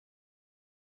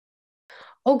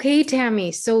Okay,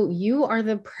 Tammy. So you are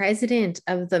the president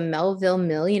of the Melville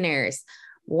Millionaires.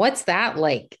 What's that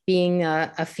like being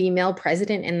a female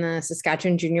president in the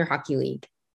Saskatchewan Junior Hockey League?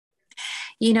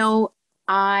 You know,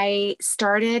 I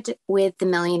started with the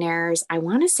Millionaires, I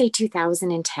want to say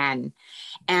 2010.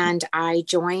 And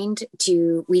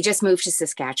we just moved to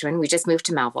Saskatchewan. We just moved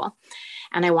to Melville.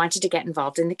 And I wanted to get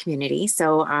involved in the community.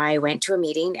 So I went to a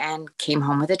meeting and came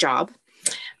home with a job.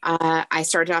 I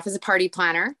started off as a party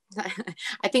planner.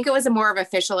 I think it was a more of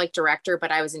official like director,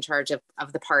 but I was in charge of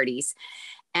the parties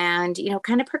and,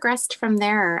 kind of progressed from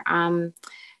there.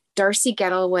 Darcy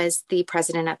Gettle was the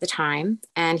president at the time,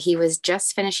 and he was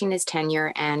just finishing his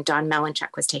tenure, and Don Melanchuk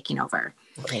was taking over.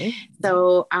 Okay.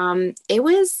 So it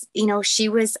was,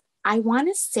 I want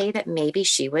to say that maybe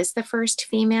she was the first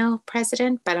female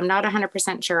president, but I'm not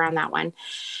 100% sure on that one.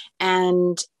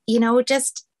 And,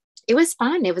 just it was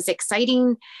fun. It was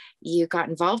exciting. You got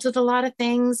involved with a lot of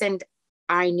things. And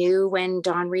I knew when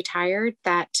Don retired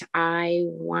that I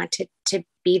wanted to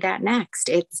be that next.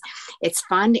 It's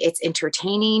fun, it's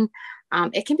entertaining.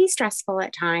 It can be stressful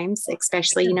at times,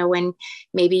 especially when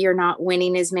maybe you're not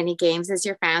winning as many games as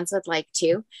your fans would like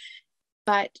to.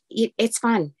 But it's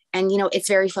fun, and it's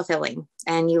very fulfilling,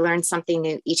 and you learn something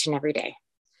new each and every day.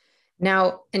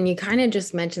 Now, and you kind of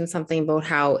just mentioned something about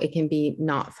how it can be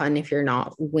not fun if you're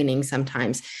not winning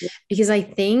sometimes, because I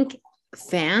think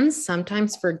fans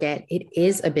sometimes forget it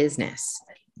is a business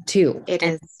too. It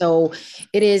And is. so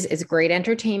it's great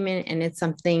entertainment and it's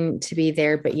something to be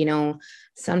there. But,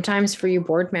 sometimes for you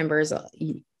board members,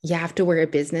 you have to wear a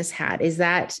business hat. It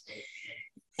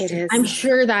is. I'm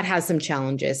sure that has some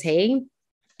challenges. Hey,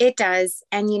 It does.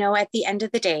 And, at the end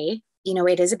of the day,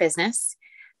 it is a business,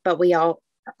 but we all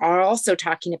are also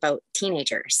talking about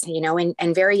teenagers,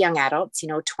 and very young adults,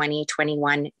 20,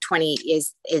 21, 20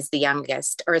 is the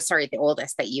youngest, or sorry, the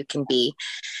oldest that you can be.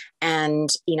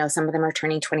 And, some of them are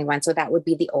turning 21. So that would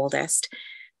be the oldest,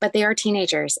 but they are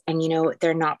teenagers, and,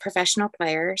 they're not professional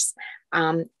players.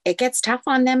 It gets tough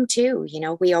on them too.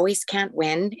 We always can't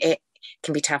win. It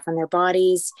can be tough on their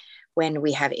bodies when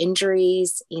we have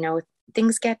injuries,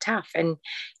 things get tough, and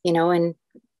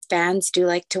fans do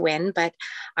like to win, but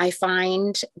I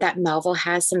find that Melville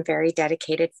has some very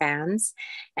dedicated fans.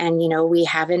 And, we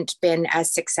haven't been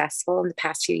as successful in the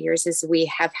past few years as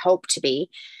we have hoped to be,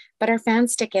 but our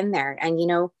fans stick in there. And,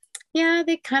 yeah,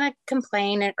 they kind of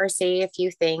complain or say a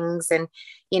few things, and,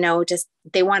 just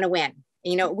they want to win.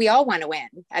 We all want to win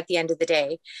at the end of the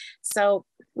day. So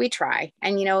we try.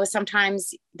 And,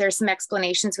 sometimes there's some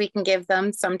explanations we can give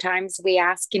them. Sometimes we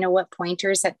ask, what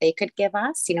pointers that they could give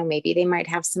us. Maybe they might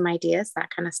have some ideas, that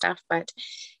kind of stuff. But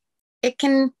it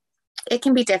can it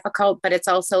can be difficult, but it's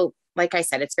also, like I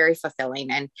said, it's very fulfilling.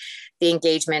 And the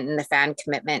engagement and the fan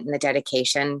commitment and the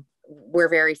dedication, we're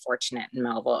very fortunate in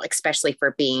Melville, especially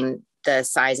for being the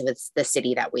size of the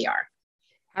city that we are.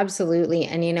 absolutely.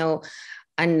 And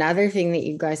another thing that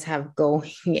you guys have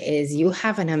going is you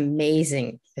have an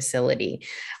amazing facility.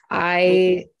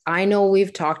 I know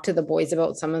we've talked to the boys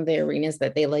about some of the arenas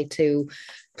that they like to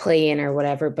play in or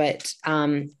whatever, but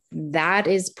that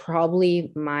is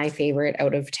probably my favorite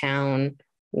out of town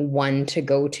one to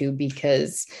go to,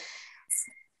 because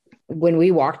when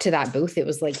we walked to that booth, it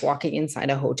was like walking inside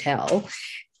a hotel,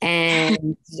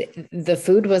 and the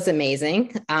food was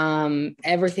amazing.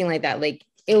 Everything like that, like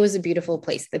it was a beautiful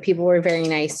place. The people were very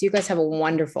nice. You guys have a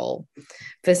wonderful Thank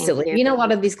facility. you. A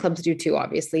lot of these clubs do too,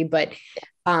 obviously, but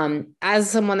as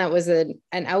someone that was an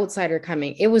outsider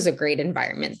coming, it was a great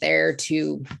environment there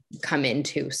to come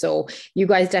into. So you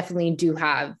guys definitely do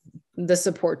have the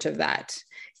support of that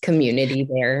community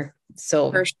there.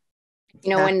 So For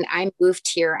when I moved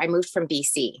here, I moved from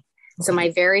BC. So okay. my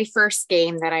very first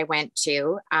game that I went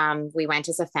to, we went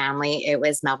as a family. It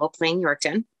was Melville playing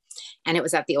Yorkton, and it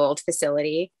was at the old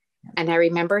facility. And I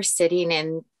remember sitting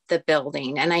in the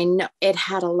building, and I know it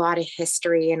had a lot of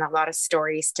history and a lot of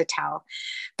stories to tell.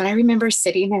 But I remember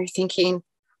sitting there thinking,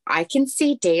 I can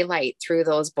see daylight through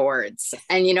those boards.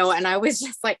 And I was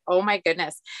just like, oh my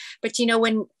goodness. But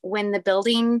when the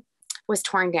building was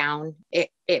torn down, it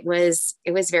was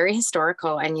very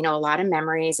historical, and a lot of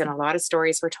memories and a lot of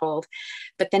stories were told.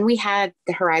 But then we had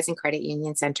the Horizon Credit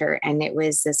Union Center, and it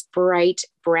was this bright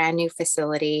brand new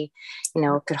facility,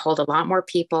 could hold a lot more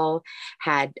people,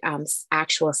 had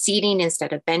actual seating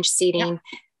instead of bench Yeah. seating.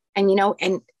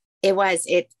 And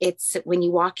it's when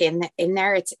you walk in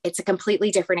there, it's a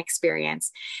completely different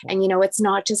experience. And it's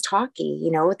not just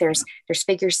hockey. There's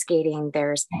figure skating,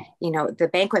 there's the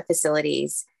banquet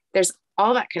facilities, there's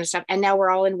all that kind of stuff. And now we're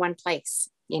all in one place.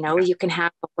 You can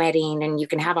have a wedding and you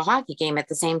can have a hockey game at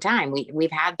the same time.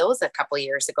 We've had those a couple of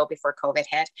years ago before COVID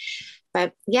hit.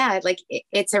 But yeah, like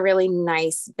it's a really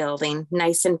nice building,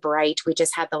 nice and bright. We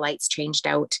just had the lights changed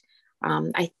out,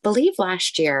 I believe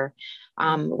last year,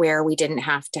 where we didn't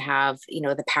have to have,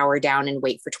 the power down and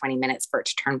wait for 20 minutes for it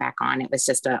to turn back on. It was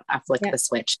just a flick of a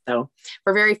switch. So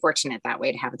we're very fortunate that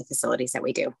way to have the facilities that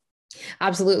we do.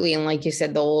 Absolutely. And like you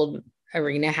said, the old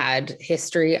arena had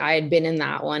history. I had been in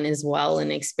that one as well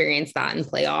and experienced that in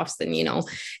playoffs and,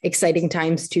 exciting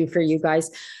times too for you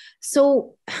guys.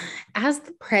 So as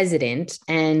the president,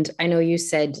 and I know you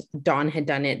said Dawn had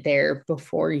done it there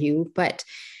before you, but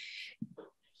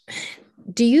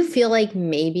do you feel like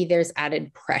maybe there's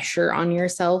added pressure on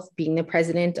yourself being the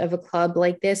president of a club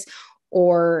like this?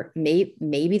 Or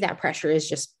maybe that pressure is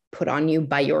just put on you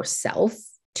by yourself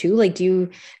too? Like, do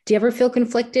you ever feel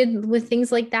conflicted with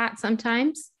things like that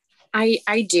sometimes?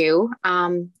 I do.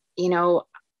 I'm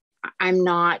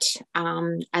not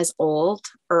as old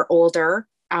or older,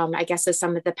 I guess, as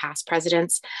some of the past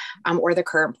presidents, or the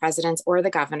current presidents or the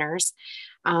governors.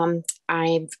 I'm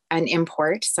an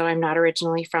import, so I'm not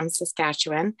originally from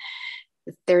Saskatchewan.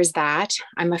 There's that.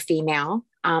 I'm a female.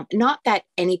 Not that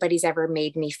anybody's ever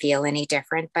made me feel any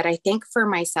different, but I think for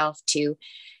myself too,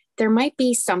 there might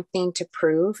be something to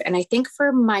prove. And I think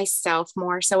for myself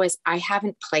more so as I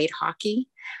haven't played hockey.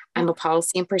 I'm a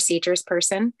policy and procedures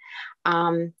person,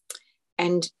 and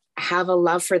have a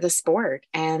love for the sport.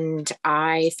 And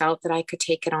I felt that I could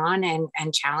take it on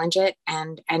and challenge it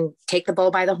and take the bull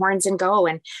by the horns and go.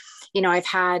 And, I've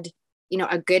had,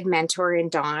 a good mentor in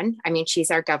Dawn. I mean,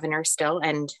 she's our governor still.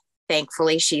 And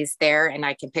thankfully she's there and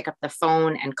I can pick up the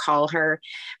phone and call her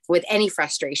with any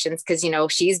frustrations. Cause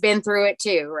she's been through it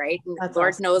too. Right. And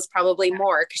Lord awesome. Knows probably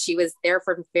more cause she was there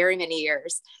for very many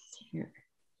years. Yeah.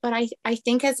 But I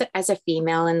think as a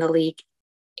female in the league,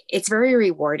 it's very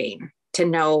rewarding to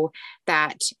know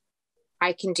that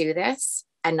I can do this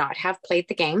and not have played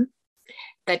the game.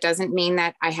 That doesn't mean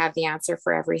that I have the answer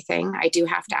for everything. I do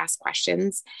have to ask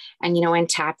questions and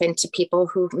tap into people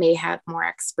who may have more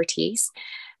expertise.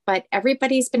 But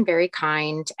everybody's been very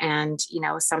kind. And,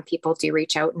 some people do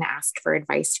reach out and ask for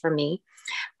advice from me.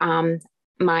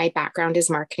 My background is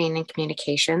marketing and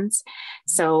communications.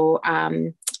 So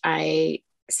I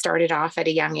started off at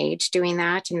a young age doing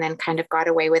that and then kind of got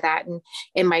away with that. And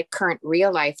in my current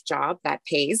real life job that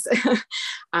pays,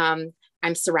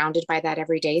 I'm surrounded by that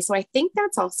every day. So I think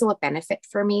that's also a benefit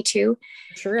for me too.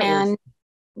 Sure. And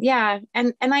yeah.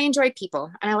 And I enjoy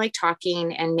people and I like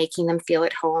talking and making them feel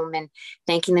at home and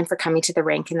thanking them for coming to the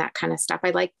rink and that kind of stuff. I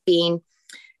like being,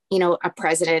 a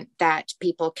president that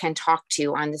people can talk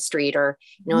to on the street or,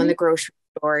 in the grocery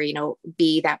store,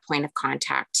 be that point of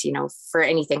contact, for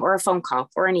anything or a phone call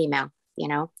or an email,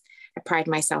 I pride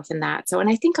myself in that. So, and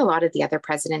I think a lot of the other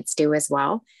presidents do as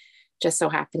well. Just so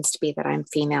happens to be that I'm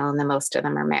female and the most of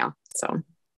them are male. So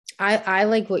I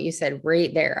like what you said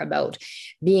right there about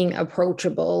being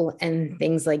approachable and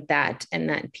things like that, and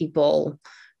that people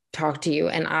talk to you.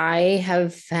 And I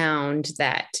have found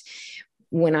that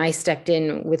when I stepped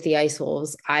in with the Ice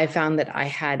Wolves, I found that I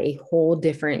had a whole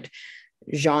different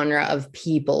genre of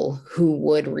people who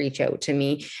would reach out to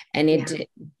me. And it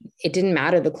didn't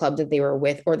matter the club that they were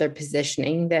with or their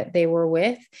positioning that they were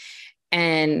with.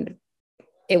 And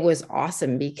it was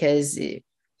awesome because,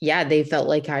 they felt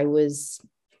like I was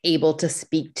able to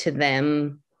speak to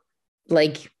them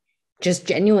like just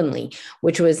genuinely,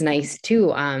 which was nice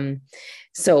too.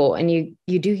 So, and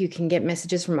you can get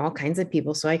messages from all kinds of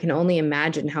people. So I can only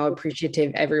imagine how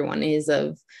appreciative everyone is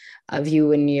of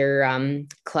you and your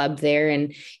club there.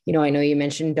 And, I know you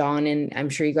mentioned Dawn, and I'm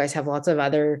sure you guys have lots of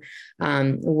other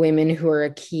women who are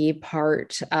a key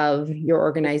part of your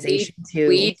organization too.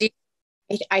 We do.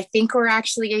 I think we're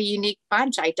actually a unique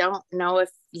bunch. I don't know if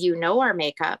you know our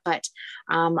makeup, but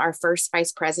our first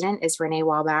vice president is Renee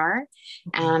Wallbauer.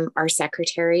 Our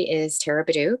secretary is Tara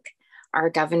Baduke. Our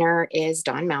governor is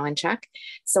Dawn Malinchuk.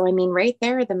 So, I mean, right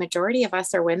there, the majority of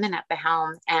us are women at the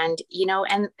helm. And,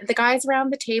 and the guys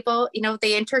around the table,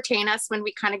 they entertain us when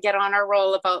we kind of get on our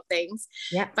roll about things.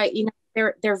 Yeah. But,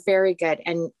 they're very good.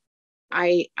 And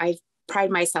I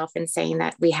pride myself in saying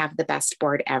that we have the best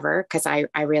board ever because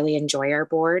I really enjoy our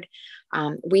board.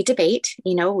 We debate,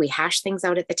 we hash things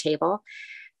out at the table,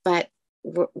 but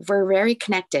we're very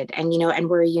connected and, and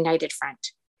we're a united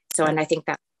front. So, and I think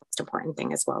that's the most important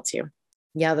thing as well, too.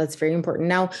 Yeah, that's very important.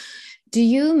 Now, do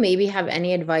you maybe have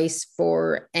any advice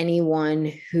for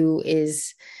anyone who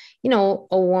is, a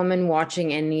woman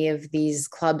watching any of these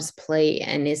clubs play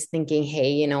and is thinking,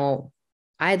 hey,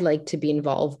 I'd like to be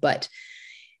involved, but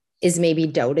is maybe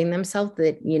doubting themselves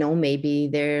that, maybe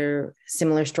they're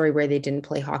similar story where they didn't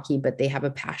play hockey, but they have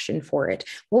a passion for it.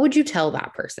 What would you tell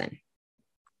that person?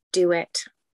 Do it.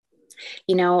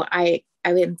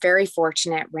 I was very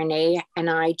fortunate. Renee and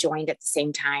I joined at the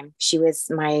same time. She was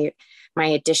my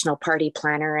additional party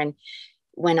planner. And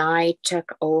when I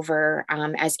took over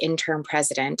as interim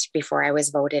president before I was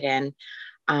voted in,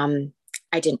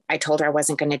 I told her I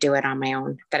wasn't going to do it on my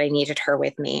own, that I needed her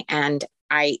with me. And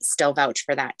I still vouch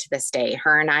for that to this day.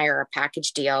 Her and I are a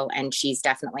package deal, and she's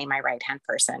definitely my right-hand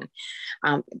person.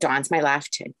 Dawn's my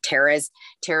left. Tara,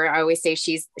 I always say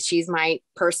she's my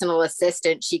personal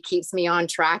assistant. She keeps me on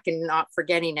track and not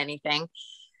forgetting anything.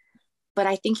 But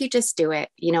I think you just do it.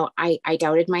 I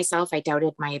doubted myself. I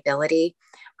doubted my ability.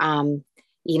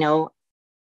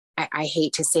 I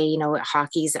hate to say,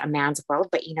 hockey's a man's world,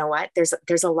 but you know what?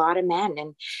 There's a lot of men,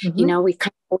 and we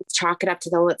kind of chalk it up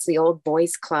to it's the old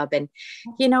boys club, and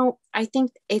I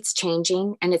think it's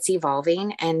changing and it's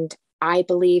evolving, and I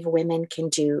believe women can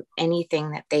do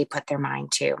anything that they put their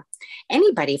mind to,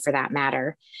 anybody for that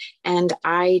matter. And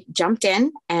I jumped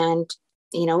in, and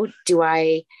do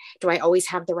I always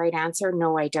have the right answer?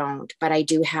 No, I don't, but I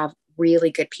do have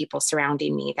really good people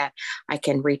surrounding me that I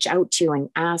can reach out to and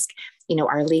ask.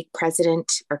 Our league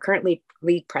president, or currently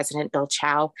league president, Bill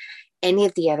Chow, any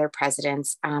of the other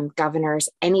presidents, governors,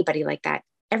 anybody like that,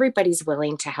 everybody's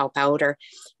willing to help out or,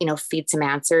 feed some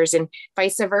answers, and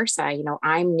vice versa.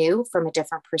 I'm new from a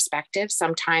different perspective.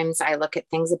 Sometimes I look at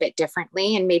things a bit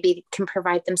differently and maybe can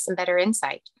provide them some better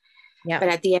insight. Yeah. But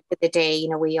at the end of the day,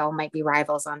 we all might be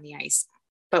rivals on the ice,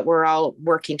 but we're all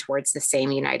working towards the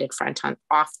same united front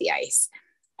off the ice.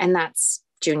 And that's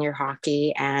junior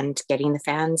hockey and getting the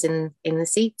fans in the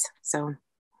seats. So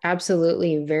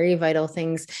absolutely, very vital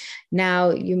things. Now,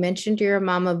 you mentioned you're a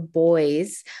mom of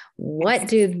boys. What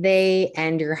do they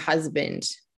and your husband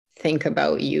think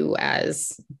about you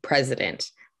as president?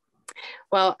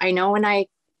 Well, I know when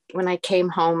I came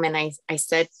home and I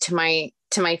said to my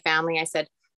family, I said,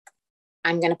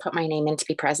 I'm going to put my name in to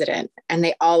be president. And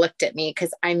they all looked at me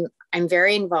because I'm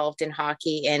very involved in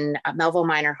hockey, in Melville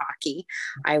minor hockey.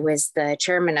 I was the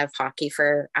chairman of hockey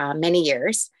for many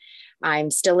years.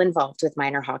 I'm still involved with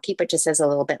minor hockey, but just as a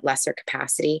little bit lesser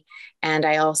capacity. And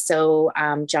I also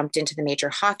jumped into the Major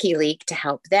Hockey League to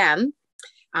help them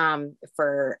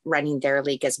for running their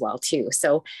league as well too.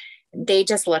 So they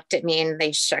just looked at me and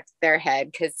they shook their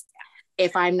head, because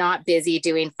if I'm not busy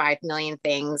doing 5 million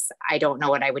things, I don't know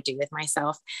what I would do with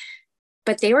myself.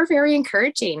 But they were very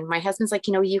encouraging. My husband's like,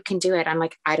 you can do it. I'm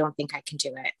like, I don't think I can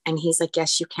do it. And he's like,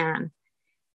 yes, you can.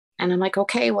 And I'm like,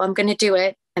 okay, well, I'm going to do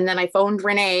it. And then I phoned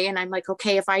Renee and I'm like,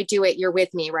 okay, if I do it, you're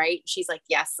with me, right? She's like,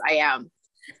 yes, I am.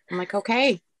 I'm like,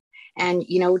 okay. And,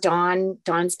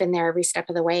 Dawn's been there every step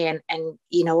of the way. And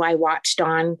I watched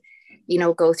Dawn,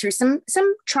 go through some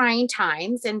trying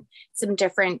times and some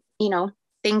different,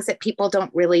 things that people don't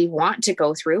really want to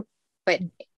go through, but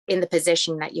in the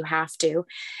position that you have to.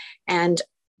 And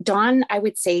Dawn, I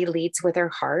would say, leads with her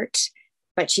heart,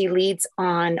 but she leads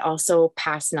on also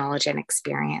past knowledge and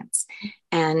experience.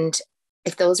 And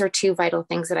if those are two vital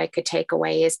things that I could take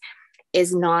away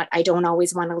is not, I don't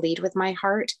always want to lead with my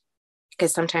heart,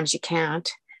 because sometimes you can't,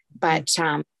 but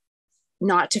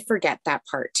not to forget that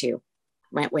part too,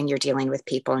 when you're dealing with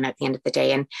people. And at the end of the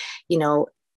day, and,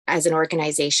 as an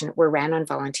organization, we're ran on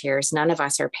volunteers. None of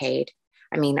us are paid.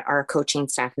 I mean, our coaching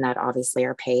staff and that obviously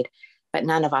are paid, but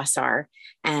none of us are.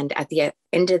 And at the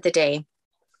end of the day,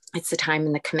 it's the time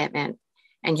and the commitment,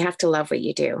 and you have to love what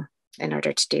you do in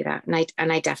order to do that.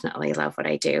 And I definitely love what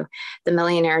I do. The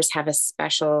Millionaires have a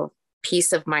special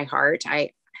piece of my heart.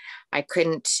 I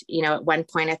couldn't, at one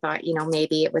point I thought,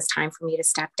 maybe it was time for me to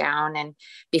step down, and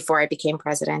before I became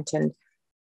president, and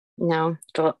no,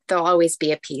 there'll always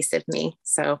be a piece of me.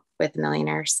 So with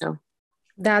Millionaires. So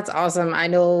that's awesome. I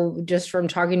know just from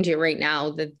talking to you right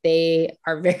now that they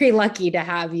are very lucky to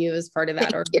have you as part of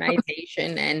that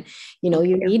organization. And,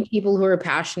 you need people who are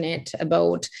passionate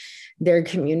about their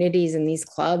communities and these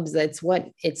clubs. It's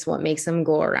what makes them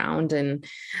go around. And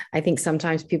I think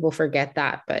sometimes people forget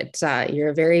that, but you're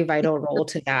a very vital role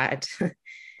to that.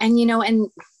 And, and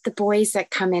the boys that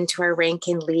come into our rink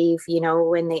and leave,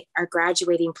 when they are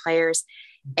graduating players,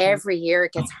 every year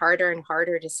it gets harder and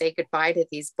harder to say goodbye to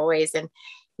these boys. And,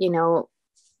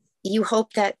 you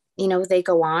hope that, they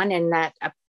go on, and that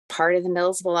a part of the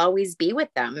Mills will always be with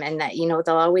them, and that,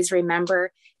 they'll always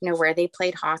remember, where they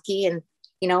played hockey, and,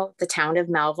 the town of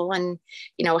Melville, and,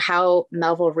 how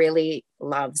Melville really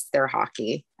loves their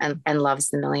hockey and loves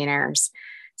the Millionaires.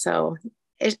 So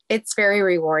it's very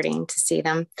rewarding to see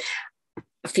them.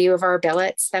 a few of our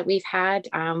billets that we've had,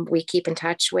 we keep in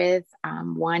touch with.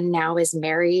 One now is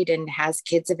married and has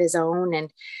kids of his own.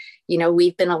 And,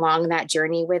 we've been along that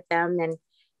journey with them, and,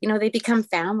 they become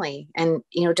family. And,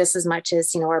 just as much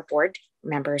as, our board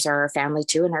members are our family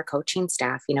too, and our coaching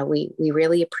staff, we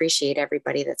really appreciate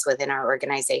everybody that's within our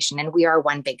organization, and we are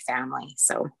one big family.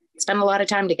 So spend a lot of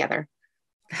time together.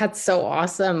 That's so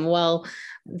awesome. Well,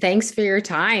 thanks for your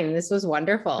time. This was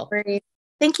wonderful.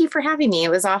 Thank you for having me. It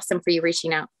was awesome for you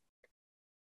reaching out.